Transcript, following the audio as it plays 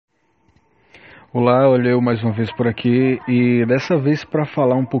Olá, olha eu mais uma vez por aqui e dessa vez para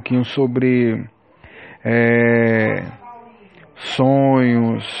falar um pouquinho sobre é,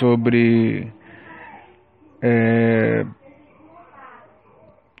 sonhos, sobre é,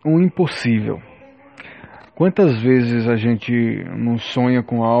 o impossível. Quantas vezes a gente não sonha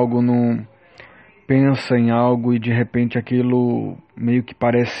com algo, não pensa em algo e de repente aquilo meio que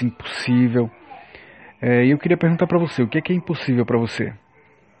parece impossível? E eu queria perguntar para você, o que é impossível para você?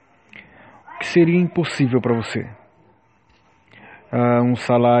 O que seria impossível para você? Um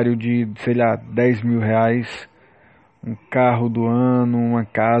salário de, sei lá, 10 mil reais, um carro do ano, uma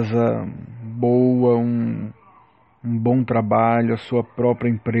casa boa, um bom trabalho, a sua própria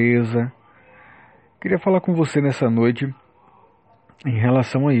empresa. Queria falar com você nessa noite em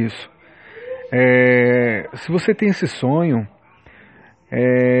relação a isso. Se você tem esse sonho,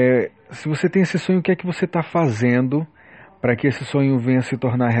 o que é que você está fazendo para que esse sonho venha se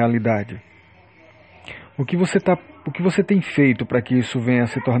tornar realidade? O que você tem feito para que isso venha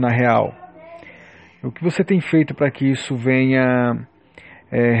se tornar real? O que você tem feito para que isso venha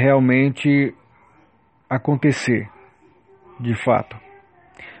realmente acontecer, de fato?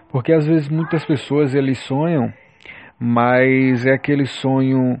 Porque às vezes muitas pessoas eles sonham, mas é aquele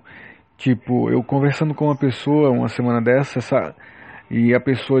sonho, tipo, eu conversando com uma pessoa uma semana dessa, e a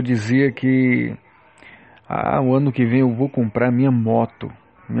pessoa dizia que o ano que vem eu vou comprar minha moto.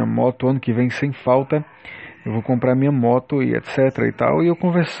 Minha moto ano que vem sem falta, eu vou comprar minha moto e etc e tal. E eu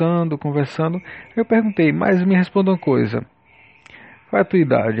conversando, eu perguntei, mas me responda uma coisa. Qual é a tua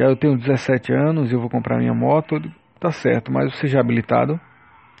idade? Eu tenho 17 anos e eu vou comprar minha moto. Tá certo, mas você já é habilitado?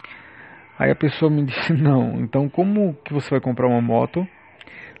 Aí a pessoa me disse, não. Então como que você vai comprar uma moto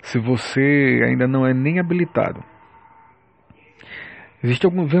se você ainda não é nem habilitado?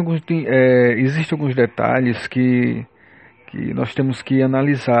 Existem alguns detalhes que nós temos que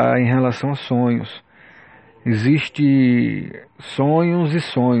analisar em relação a sonhos. Existe sonhos e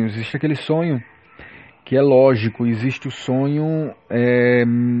sonhos. Existe aquele sonho que é lógico. Existe o sonho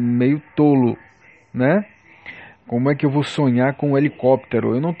meio tolo, né? Como é que eu vou sonhar com um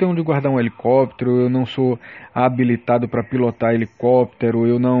helicóptero? Eu não tenho onde guardar um helicóptero. Eu não sou habilitado para pilotar helicóptero.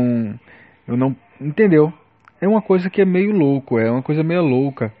 Eu não, entendeu? É uma coisa que é meio louco. É uma coisa meio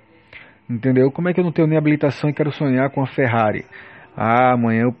louca. Entendeu? Como é que eu não tenho nem habilitação e quero sonhar com a Ferrari?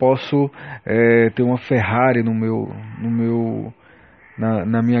 Amanhã eu posso ter uma Ferrari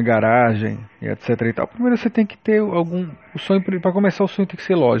na minha garagem, e etc e tal. Primeiro você tem que ter o sonho, para começar o sonho tem que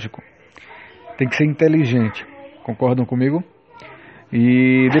ser lógico, tem que ser inteligente. Concordam comigo?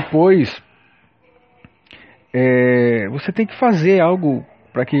 E depois você tem que fazer algo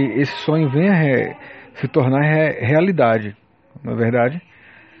para que esse sonho venha se tornar realidade, não é verdade?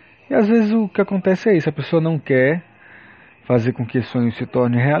 E às vezes o que acontece é isso, a pessoa não quer fazer com que esse sonho se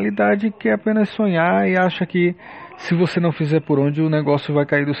torne realidade, quer apenas sonhar e acha que se você não fizer por onde o negócio vai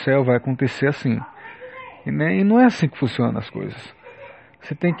cair do céu, vai acontecer assim. E não é assim que funcionam as coisas.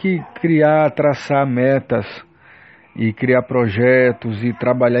 Você tem que traçar metas e criar projetos e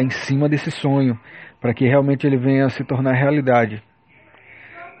trabalhar em cima desse sonho para que realmente ele venha a se tornar realidade.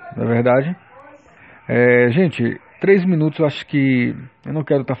 Não é verdade? Gente, 3 minutos, eu acho que eu não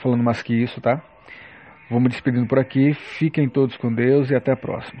quero estar falando mais que isso, tá? Vou me despedindo por aqui. Fiquem todos com Deus e até a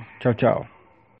próxima. Tchau, tchau.